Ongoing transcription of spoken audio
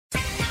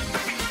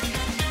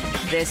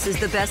This is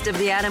the Best of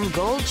the Adam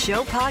Gold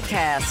Show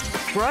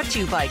podcast, brought to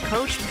you by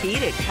Coach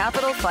Pete at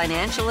Capital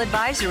Financial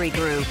Advisory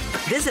Group.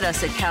 Visit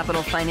us at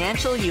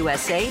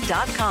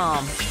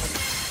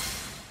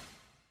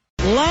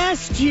capitalfinancialusa.com.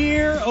 Last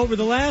year, over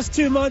the last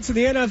 2 months of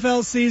the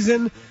NFL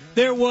season,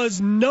 there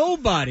was no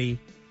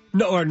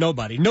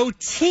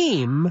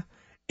team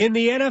in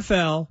the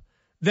NFL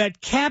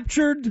that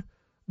captured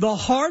the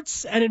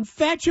hearts and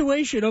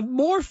infatuation of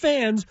more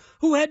fans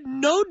who had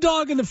no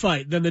dog in the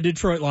fight than the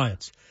Detroit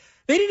Lions.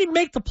 They didn't even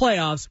make the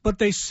playoffs, but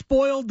they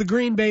spoiled the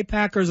Green Bay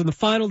Packers on the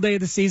final day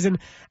of the season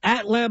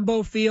at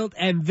Lambeau Field,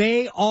 and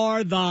they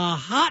are the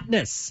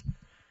hotness.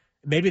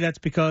 Maybe that's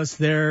because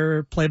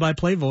their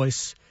play-by-play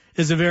voice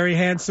is a very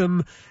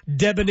handsome,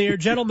 debonair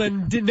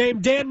gentleman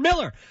named Dan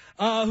Miller,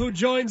 who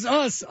joins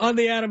us on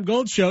the Adam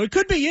Gold Show. It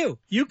could be you.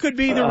 You could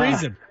be the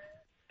reason.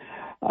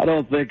 I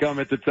don't think I'm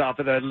at the top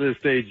of that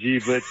list,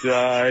 AG, but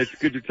it's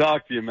good to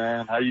talk to you,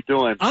 man. How you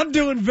doing? I'm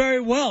doing very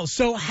well.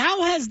 So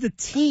how has the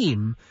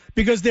team,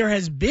 because there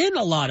has been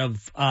a lot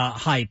of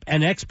hype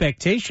and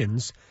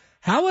expectations,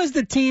 how has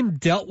the team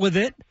dealt with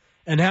it,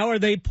 and how are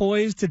they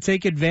poised to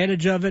take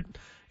advantage of it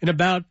in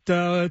about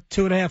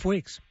 2.5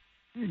 weeks?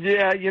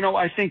 Yeah,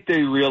 I think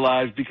they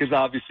realized, because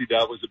obviously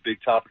that was a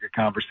big topic of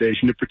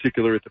conversation, in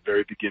particular at the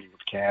very beginning of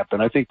camp,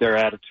 and I think their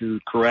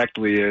attitude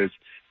correctly is,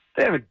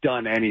 they haven't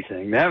done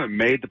anything. They haven't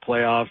made the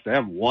playoffs. They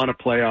haven't won a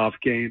playoff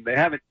game. They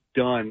haven't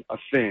done a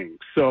thing.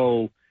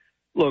 So,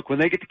 look, when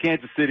they get to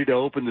Kansas City to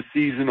open the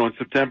season on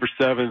September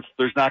 7th,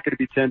 there's not going to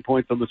be 10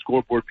 points on the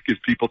scoreboard because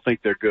people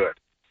think they're good.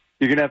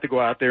 You're going to have to go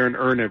out there and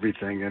earn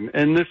everything.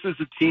 And this is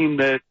a team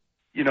that,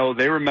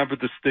 they remember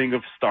the sting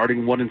of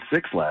starting 1-6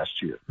 last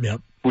year,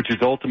 which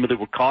is ultimately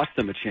what cost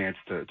them a chance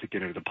to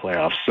get into the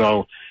playoffs.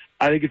 So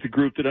I think it's a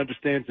group that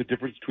understands the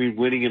difference between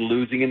winning and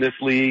losing in this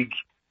league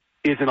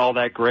isn't all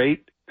that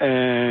great.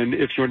 And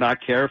if you're not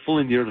careful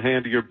and you don't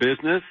handle your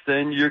business,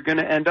 then you're going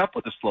to end up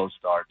with a slow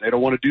start. They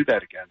don't want to do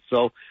that again.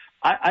 So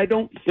I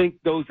don't think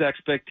those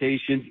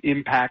expectations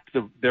impact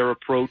their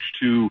approach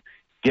to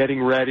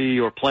getting ready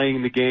or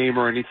playing the game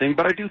or anything.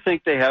 But I do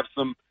think they have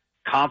some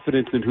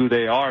confidence in who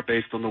they are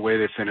based on the way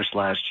they finished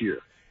last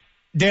year.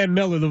 Dan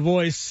Miller, the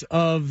voice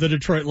of the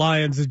Detroit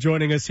Lions, is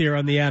joining us here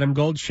on the Adam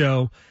Gold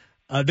Show.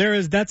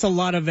 That's a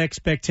lot of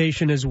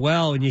expectation as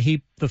well, and you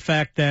heap the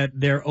fact that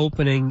they're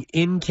opening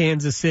in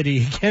Kansas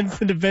City against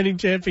the defending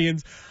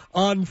champions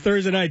on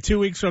Thursday night, 2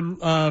 weeks from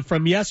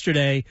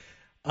yesterday.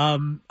 I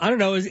don't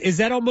know, is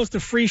that almost a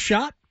free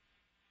shot?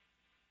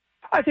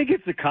 I think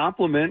it's a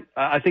compliment.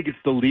 I think it's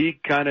the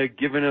league kind of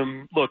giving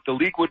them, look, the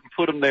league wouldn't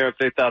put them there if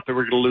they thought they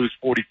were going to lose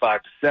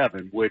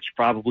 45-7, which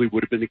probably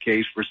would have been the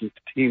case for some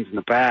teams in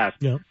the past.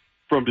 Yeah.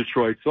 From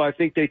Detroit. So I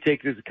think they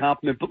take it as a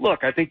compliment. But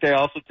look, I think they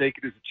also take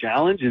it as a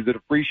challenge. Is it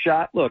a free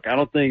shot? Look, I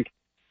don't think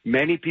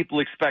many people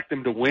expect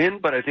them to win,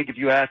 but I think if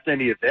you asked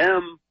any of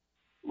them,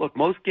 look,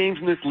 most games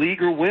in this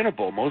league are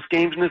winnable. Most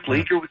games in this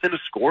league are within a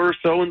score or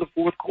so in the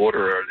fourth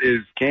quarter.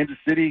 Is Kansas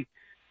City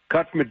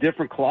cut from a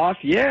different cloth?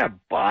 Yeah,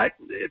 but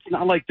it's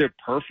not like they're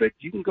perfect.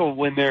 You can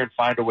go in there and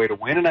find a way to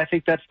win, and I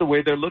think that's the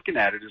way they're looking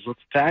at it, is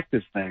let's attack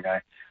this thing.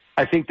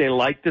 I think they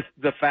like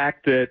the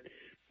fact that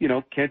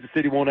Kansas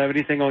City won't have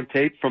anything on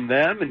tape from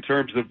them in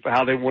terms of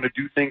how they want to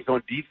do things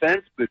on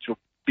defense, which will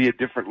be a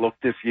different look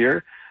this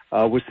year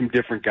with some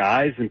different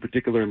guys, in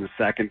particular in the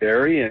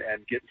secondary,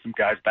 and getting some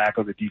guys back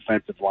on the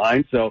defensive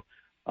line. So,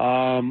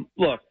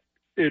 look,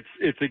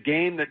 it's a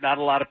game that not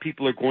a lot of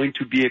people are going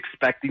to be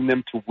expecting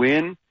them to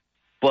win,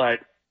 but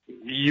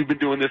you've been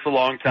doing this a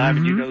long time,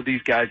 and you know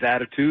these guys'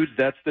 attitudes.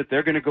 That's that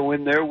they're going to go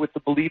in there with the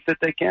belief that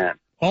they can.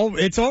 Oh,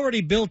 it's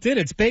already built in.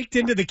 It's baked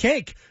into the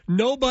cake.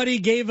 Nobody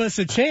gave us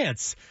a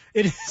chance.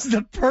 It is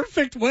the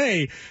perfect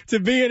way to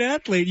be an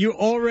athlete. You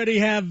already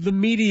have the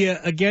media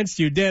against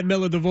you. Dan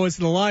Miller, the voice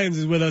of the Lions,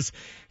 is with us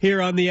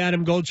here on the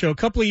Adam Gold Show. A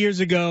couple of years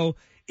ago,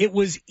 it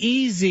was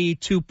easy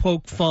to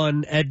poke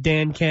fun at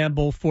Dan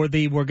Campbell for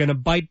we're going to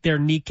bite their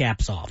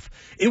kneecaps off.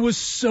 It was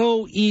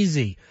so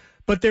easy.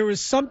 But there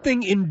was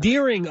something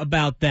endearing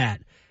about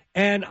that.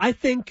 And I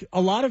think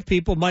a lot of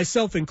people,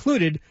 myself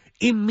included,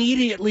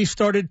 immediately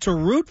started to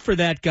root for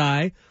that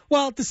guy,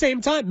 while at the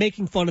same time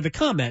making fun of the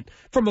comment.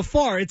 From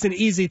afar, it's an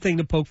easy thing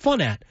to poke fun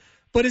at.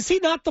 But is he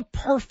not the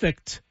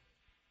perfect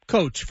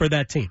coach for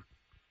that team?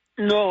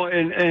 No,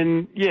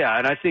 and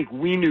I think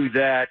we knew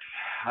that,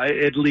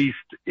 at least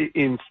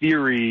in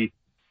theory,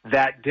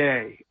 that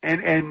day.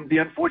 And the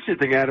unfortunate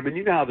thing, Adam, and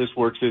you know how this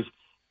works, is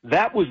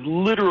that was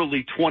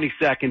literally 20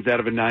 seconds out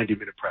of a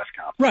 90-minute press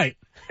conference. Right.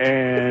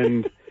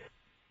 And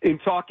in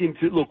talking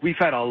to, look, we've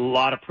had a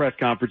lot of press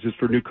conferences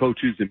for new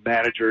coaches and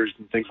managers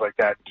and things like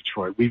that in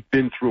Detroit. We've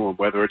been through them,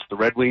 whether it's the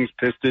Red Wings,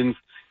 Pistons,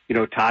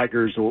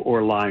 Tigers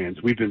or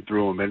Lions. We've been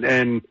through them.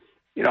 And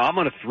I'm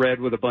on a thread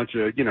with a bunch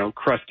of,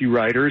 crusty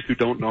writers who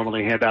don't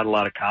normally hand out a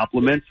lot of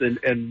compliments.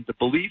 And the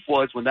belief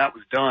was, when that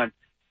was done,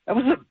 that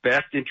was the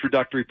best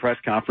introductory press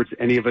conference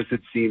any of us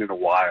had seen in a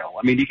while.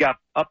 I mean, he got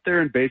up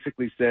there and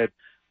basically said,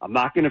 I'm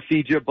not going to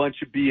feed you a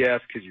bunch of BS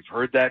because you've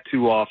heard that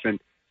too often.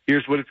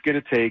 Here's what it's going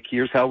to take.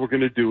 Here's how we're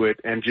going to do it,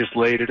 and just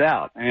laid it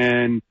out.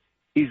 And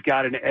He's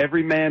got an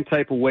everyman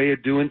type of way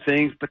of doing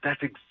things, but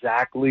that's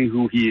exactly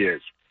who he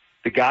is.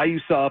 The guy you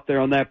saw up there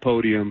on that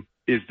podium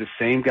is the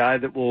same guy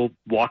that will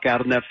walk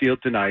out on that field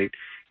tonight,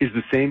 is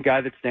the same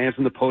guy that stands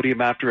on the podium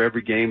after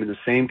every game, and the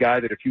same guy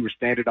that if you were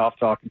standing off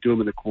talking to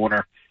him in the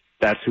corner,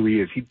 that's who he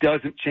is. He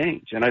doesn't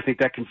change. And I think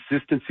that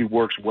consistency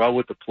works well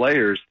with the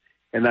players,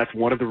 and that's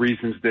one of the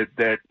reasons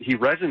that he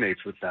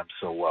resonates with them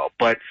so well.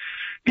 But,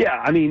 yeah,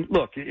 I mean,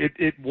 look,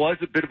 it was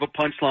a bit of a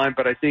punchline,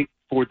 but I think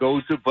for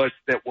those of us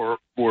that were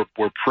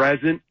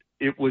present,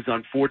 it was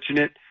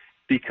unfortunate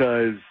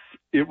because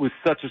it was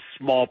such a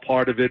small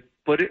part of it.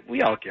 But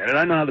we all get it.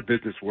 I know how the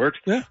business works.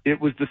 Yeah. It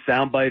was the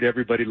soundbite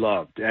everybody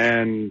loved.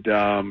 And,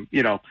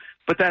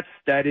 but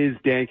that is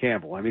Dan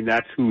Campbell. I mean,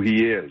 that's who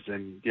he is.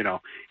 And,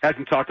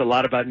 hasn't talked a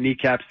lot about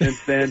kneecaps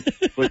since then,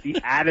 but the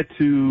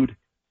attitude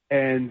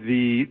and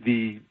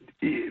the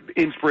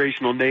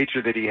inspirational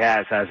nature that he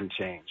hasn't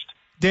changed.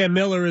 Dan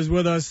Miller is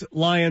with us,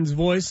 Lions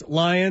voice.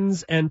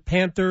 Lions and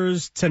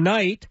Panthers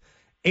tonight,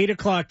 8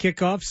 o'clock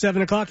kickoff,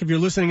 7 o'clock. If you're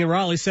listening in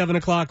Raleigh, 7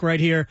 o'clock right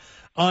here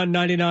on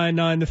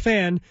 99.9 The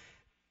Fan.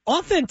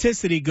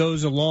 Authenticity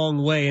goes a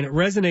long way, and it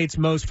resonates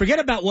most. Forget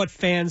about what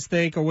fans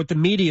think or what the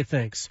media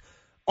thinks.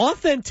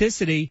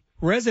 Authenticity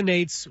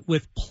resonates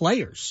with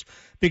players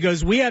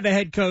because we have a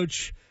head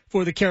coach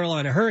for the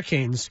Carolina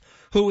Hurricanes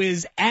who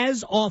is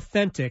as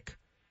authentic,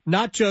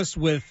 not just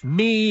with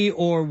me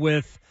or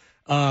with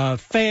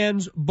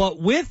fans,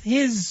 but with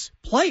his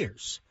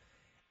players.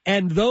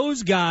 And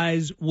those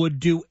guys would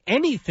do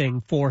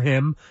anything for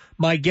him.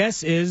 My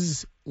guess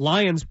is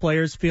Lions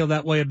players feel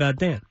that way about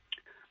Dan.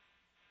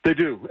 They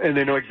do, and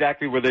they know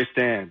exactly where they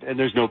stand, and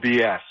there's no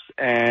BS.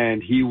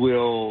 And he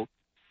will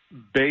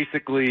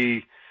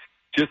basically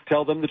just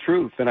tell them the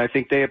truth, and I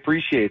think they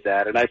appreciate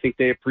that. And I think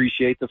they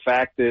appreciate the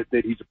fact that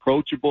he's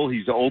approachable,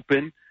 he's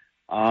open.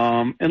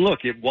 And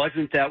look, it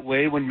wasn't that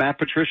way when Matt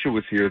Patricia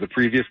was here, the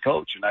previous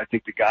coach. And I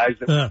think the guys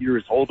that were here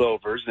as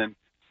holdovers, and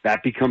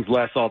that becomes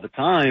less all the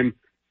time.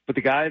 But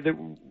the guys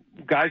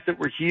that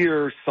were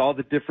here saw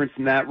the difference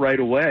in that right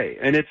away.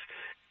 And it's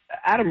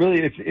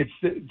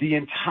the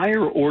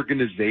entire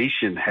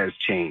organization has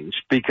changed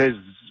because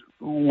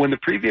when the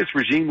previous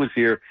regime was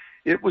here,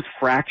 it was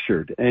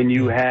fractured, and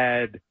you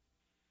had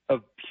a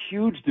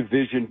huge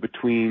division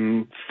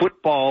between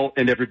football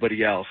and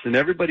everybody else. And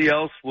everybody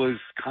else was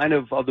kind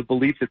of the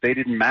belief that they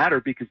didn't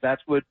matter because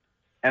that's what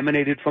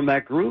emanated from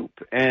that group.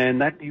 And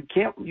that you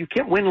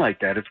can't win like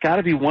that. It's got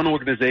to be one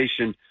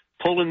organization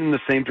pulling in the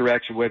same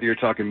direction, whether you're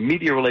talking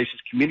media relations,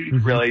 community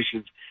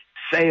relations,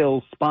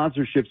 sales,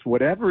 sponsorships,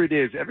 whatever it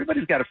is.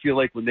 Everybody's got to feel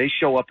like when they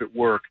show up at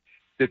work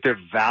that they're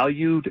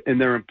valued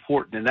and they're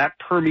important, and that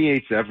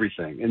permeates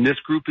everything. And this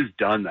group has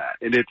done that.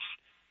 And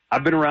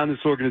I've been around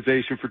this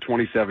organization for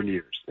 27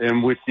 years,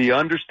 and with the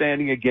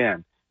understanding,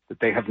 again, that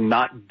they have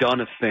not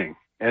done a thing,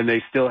 and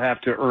they still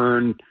have to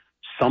earn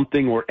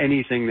something or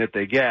anything that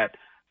they get,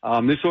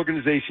 this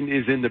organization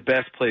is in the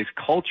best place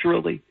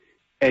culturally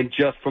and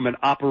just from an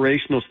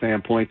operational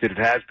standpoint that it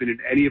has been in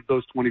any of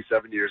those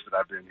 27 years that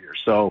I've been here.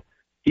 So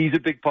he's a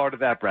big part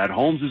of that. Brad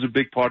Holmes is a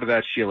big part of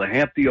that. Sheila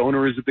Hamp, the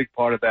owner, is a big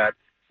part of that.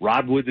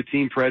 Rod Wood, the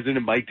team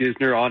president, Mike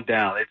Disner, on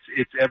down.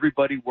 It's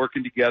everybody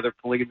working together,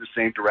 pulling in the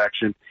same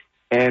direction,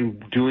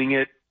 and doing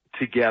it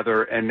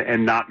together,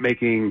 and not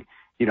making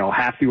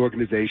half the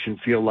organization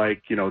feel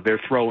like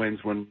they're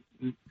throw-ins when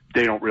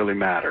they don't really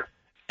matter.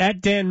 At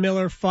Dan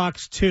Miller,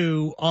 Fox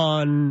 2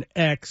 on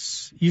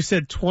X, you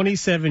said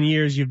 27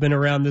 years you've been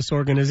around this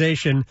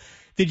organization.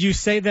 Did you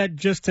say that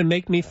just to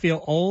make me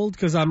feel old?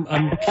 Because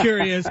I'm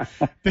curious.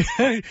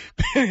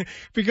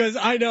 Because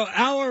I know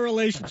our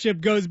relationship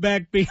goes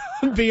back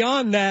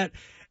beyond that.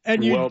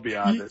 And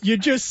you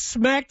just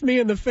smacked me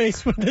in the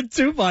face with a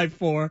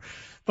 2x4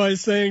 by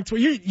saying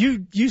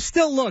you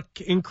still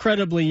look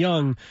incredibly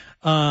young,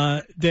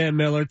 Dan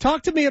Miller.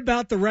 Talk to me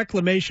about the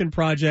reclamation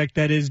project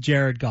that is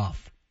Jared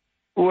Goff.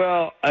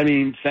 Well, I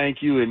mean,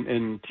 thank you,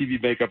 and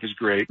TV makeup is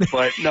great.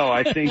 But, no,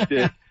 I think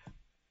that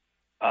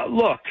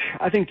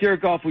I think Jared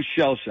Goff was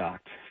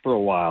shell-shocked for a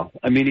while.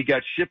 I mean, he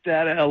got shipped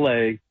out of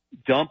L.A.,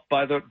 dumped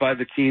by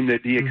the team that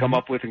he had come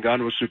up with and gone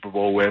to a Super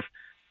Bowl with.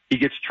 He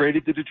gets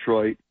traded to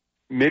Detroit.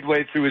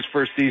 Midway through his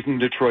first season in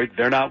Detroit,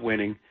 they're not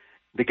winning.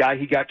 The guy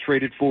he got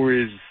traded for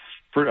is,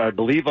 I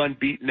believe,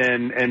 unbeaten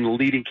and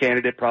leading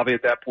candidate probably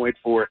at that point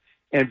for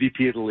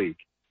MVP of the league.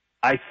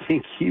 I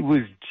think he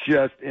was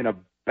just in a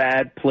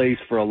bad place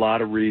for a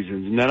lot of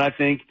reasons. And then I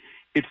think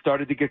it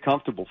started to get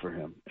comfortable for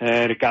him.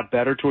 And it got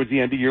better towards the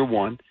end of year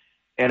one,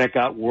 and it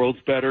got worlds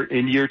better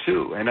in year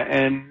two. And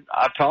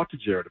I've talked to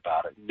Jared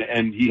about it.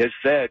 And he has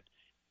said,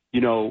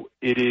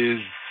 it is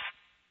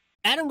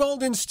Adam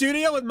Gold in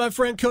studio with my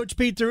friend Coach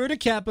Pete D'Arruda,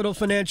 Capital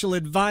Financial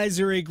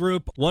Advisory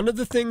Group. One of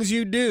the things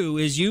you do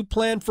is you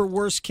plan for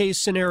worst-case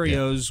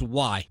scenarios. Yeah.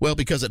 Why? Well,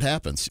 because it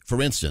happens.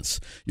 For instance,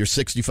 you're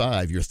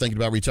 65, you're thinking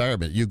about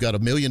retirement, you've got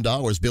 $1 million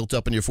built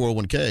up in your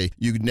 401k,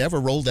 you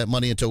never rolled that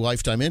money into a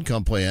lifetime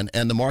income plan,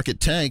 and the market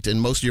tanked,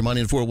 and most of your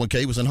money in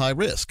 401k was in high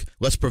risk.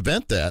 Let's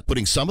prevent that,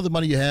 putting some of the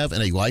money you have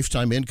in a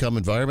lifetime income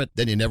environment,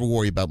 then you never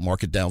worry about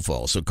market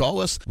downfall. So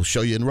call us. We'll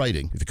show you in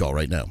writing if you call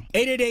right now.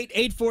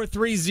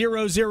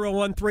 888-843-0013,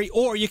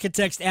 or you can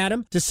text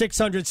Adam to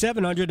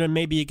 600-700, and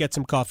maybe you get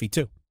some coffee,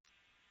 too.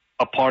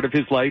 A part of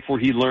his life where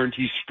he learned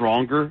he's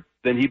stronger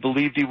than he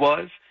believed he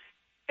was,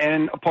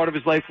 and a part of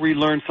his life where he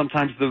learned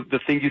sometimes the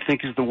thing you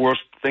think is the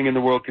worst thing in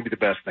the world can be the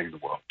best thing in the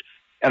world.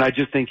 And I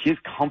just think his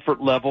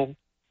comfort level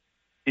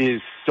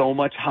is so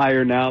much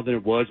higher now than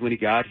it was when he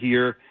got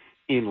here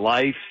in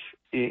life,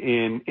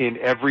 in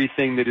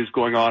everything that is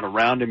going on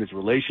around him, his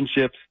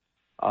relationships.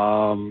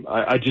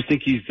 I just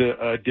think he's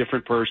a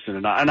different person,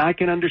 and I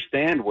can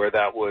understand where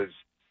that was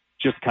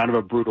just kind of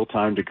a brutal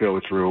time to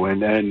go through,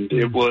 and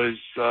it was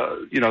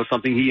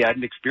something he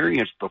hadn't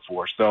experienced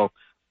before. So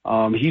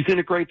he's in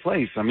a great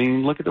place. I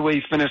mean, look at the way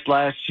he finished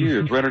last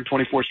year: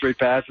 324 straight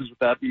passes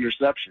without the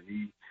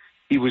interception.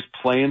 He was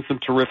playing some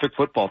terrific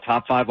football,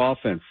 top 5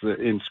 offense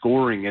in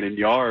scoring and in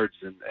yards,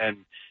 and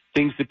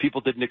things that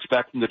people didn't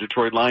expect from the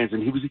Detroit Lions,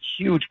 and he was a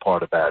huge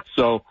part of that.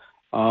 So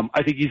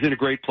I think he's in a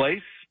great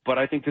place. But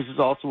I think this is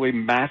also a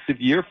massive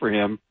year for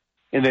him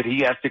in that he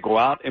has to go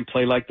out and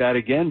play like that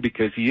again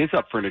because he is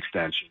up for an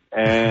extension.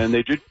 And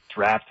they did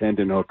draft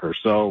Hendon Hooker.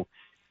 So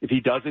if he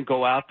doesn't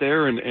go out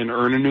there and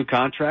earn a new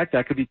contract,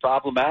 that could be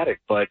problematic.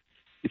 But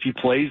if he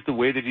plays the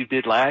way that he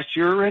did last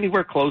year or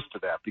anywhere close to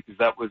that, because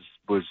that was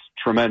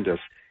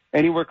tremendous,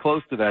 anywhere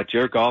close to that,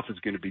 Jared Goff is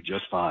going to be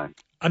just fine.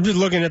 I'm just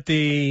looking at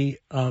the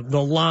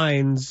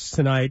lines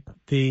tonight.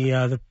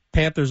 The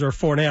Panthers are a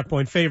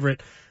 4.5-point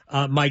favorite.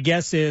 My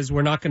guess is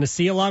we're not going to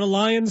see a lot of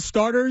Lions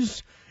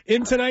starters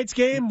in tonight's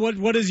game.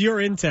 What is your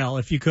intel,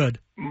 if you could?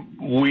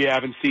 We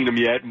haven't seen them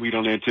yet, and we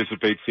don't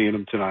anticipate seeing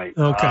them tonight.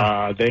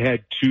 Okay. They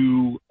had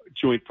 2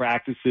 joint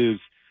practices,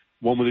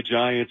 one with the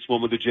Giants,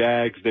 one with the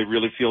Jags. They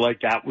really feel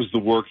like that was the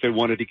work they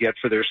wanted to get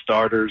for their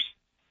starters.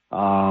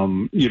 A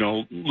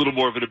little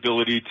more of an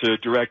ability to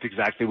direct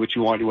exactly what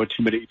you want. You want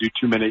 2-minute, you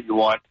do 2-minute. You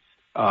want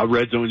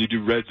red zone, you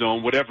do red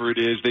zone. Whatever it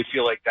is, they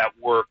feel like that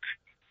work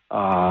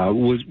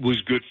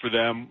was good for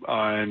them,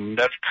 and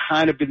that's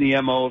kind of been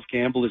the MO of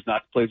Campbell, is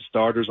not to play the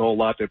starters a whole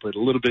lot. They played a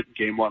little bit in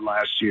Game 1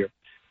 last year,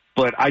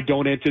 but I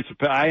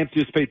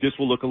anticipate this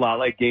will look a lot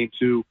like Game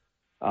 2.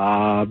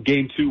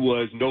 Game 2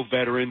 was no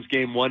veterans.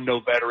 Game 1, no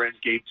veterans.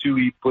 Game 2,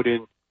 he put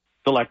in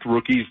select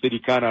rookies that he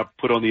kind of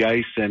put on the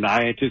ice, and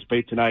I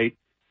anticipate tonight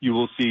you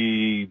will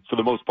see, for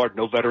the most part,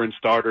 no veteran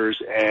starters,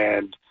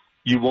 and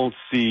you won't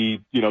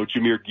see,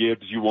 Jahmyr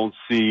Gibbs. You won't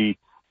see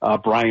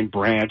Brian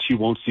Branch. You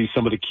won't see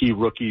some of the key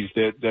rookies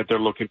that they're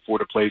looking for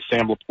to play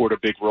Sam Laporta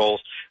big roles.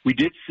 We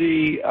did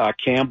see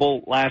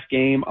Campbell last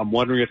game. I'm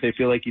wondering if they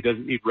feel like he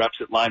doesn't need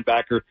reps at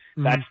linebacker.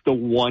 Mm-hmm. That's the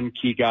one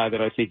key guy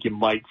that I think you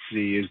might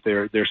see is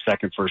their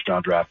second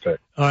first-round draft pick.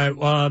 All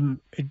right.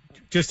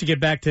 Just to get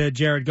back to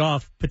Jared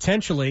Goff,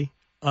 potentially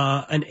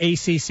an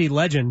ACC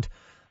legend,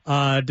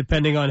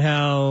 depending on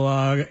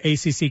how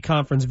ACC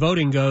conference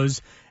voting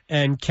goes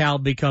and Cal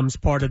becomes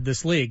part of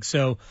this league.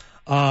 So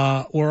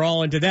we're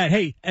all into that.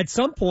 Hey, at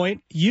some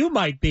point, you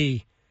might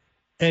be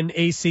an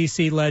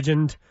ACC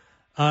legend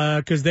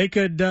because they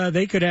could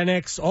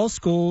annex all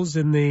schools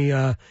in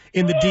the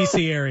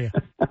DC area.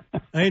 I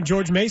think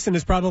George Mason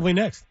is probably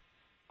next.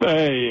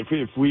 Hey,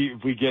 if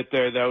we get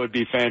there, that would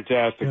be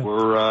fantastic. Yeah.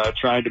 We're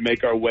trying to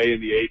make our way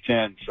in the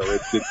A-10, so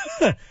it's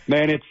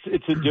man,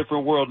 it's a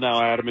different world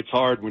now, Adam. It's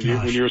hard when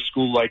you're a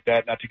school like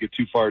that. Not to get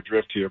too far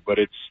adrift here, but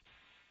it's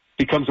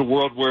becomes a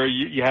world where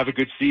you have a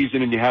good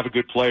season and you have a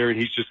good player and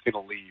he's just going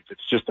to leave.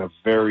 It's just a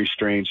very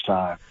strange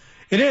time.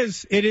 It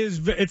is.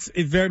 It's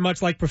very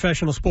much like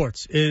professional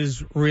sports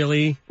is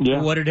really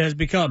what it has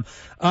become.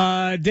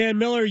 Dan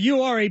Miller,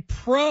 you are a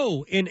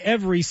pro in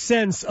every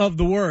sense of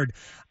the word.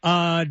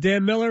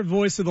 Dan Miller,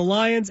 voice of the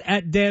Lions,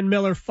 at Dan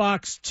Miller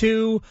Fox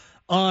 2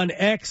 on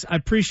X. I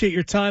appreciate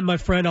your time, my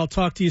friend. I'll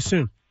talk to you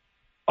soon.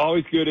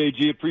 Always good,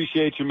 AG.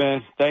 Appreciate you,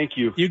 man. Thank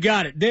you. You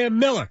got it. Dan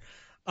Miller.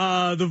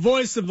 The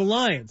voice of the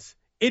Lions.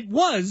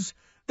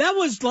 That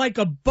was like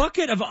a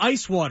bucket of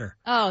ice water.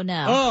 Oh,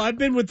 no. Oh, I've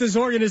been with this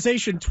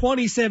organization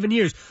 27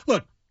 years.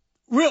 Look,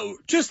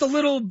 just a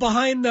little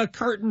behind the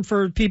curtain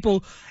for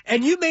people,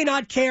 and you may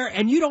not care,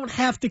 and you don't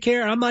have to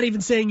care. I'm not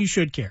even saying you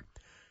should care.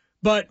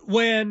 But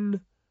when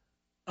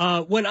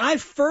I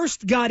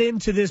first got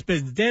into this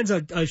business, Dan's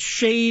a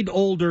shade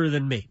older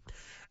than me.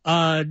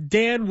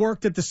 Dan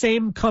worked at the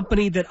same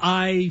company that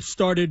I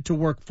started to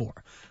work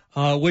for.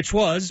 Which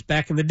was,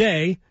 back in the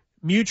day,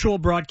 Mutual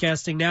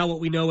Broadcasting, now what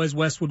we know as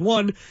Westwood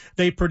One.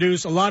 They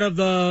produce a lot of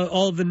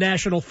all of the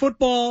national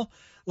football,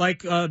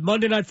 like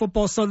Monday Night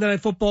Football, Sunday Night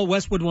Football.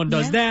 Westwood One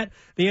does that,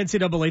 the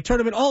NCAA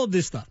tournament, all of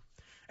this stuff.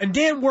 And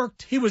Dan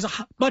he was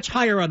much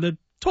higher on the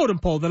totem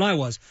pole than I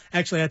was.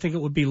 Actually, I think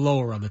it would be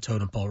lower on the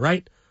totem pole,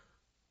 right?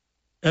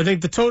 I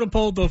think the totem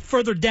pole, the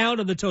further down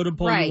on the totem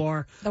pole you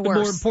are, the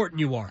more important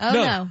you are. Oh,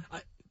 no.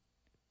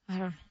 I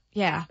don't.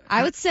 Yeah,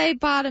 I would say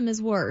bottom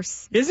is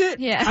worse. Is it?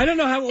 Yeah. I don't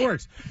know how it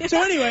works.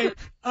 So anyway,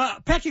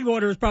 pecking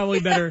order is probably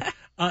better.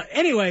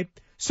 Anyway,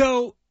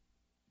 so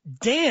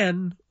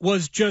Dan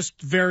was just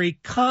very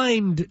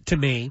kind to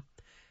me.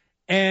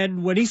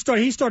 And when he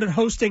started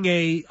hosting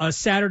a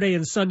Saturday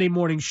and Sunday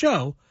morning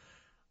show,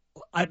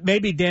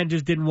 maybe Dan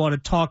just didn't want to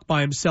talk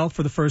by himself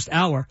for the first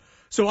hour.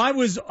 So I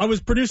was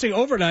producing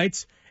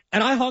overnights,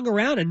 and I hung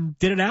around and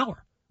did an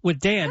hour with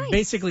Dan,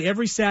 basically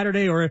every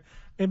Saturday, or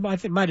I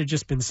think it might have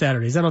just been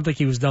Saturdays. I don't think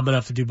he was dumb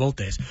enough to do both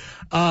days.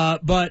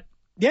 But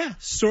yeah,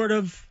 sort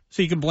of.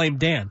 So you can blame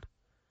Dan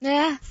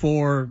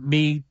for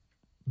me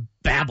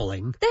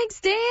babbling. Thanks,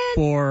 Dan.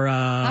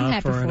 I'm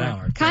happy for an it.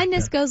 hour.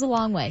 Kindness goes a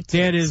long way.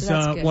 Dan is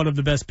one of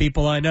the best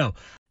people I know.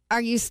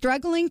 Are you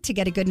struggling to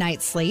get a good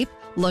night's sleep?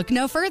 Look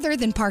no further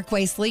than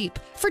Parkway Sleep.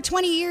 For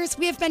 20 years,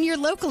 we have been your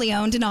locally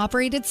owned and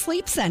operated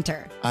sleep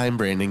center. I'm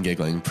Brandon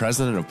Giggling,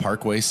 president of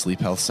Parkway Sleep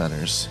Health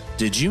Centers.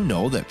 Did you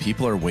know that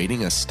people are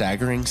waiting a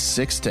staggering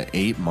 6 to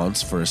 8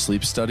 months for a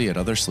sleep study at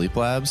other sleep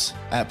labs?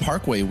 At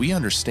Parkway, we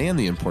understand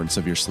the importance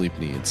of your sleep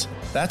needs.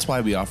 That's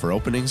why we offer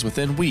openings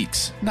within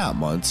weeks, not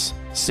months,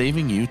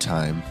 saving you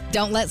time.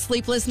 Don't let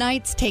sleepless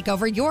nights take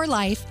over your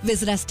life.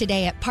 Visit us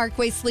today at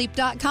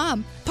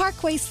parkwaysleep.com.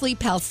 Parkway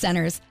Sleep Health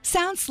Centers.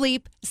 Sound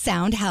sleep,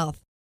 sound health.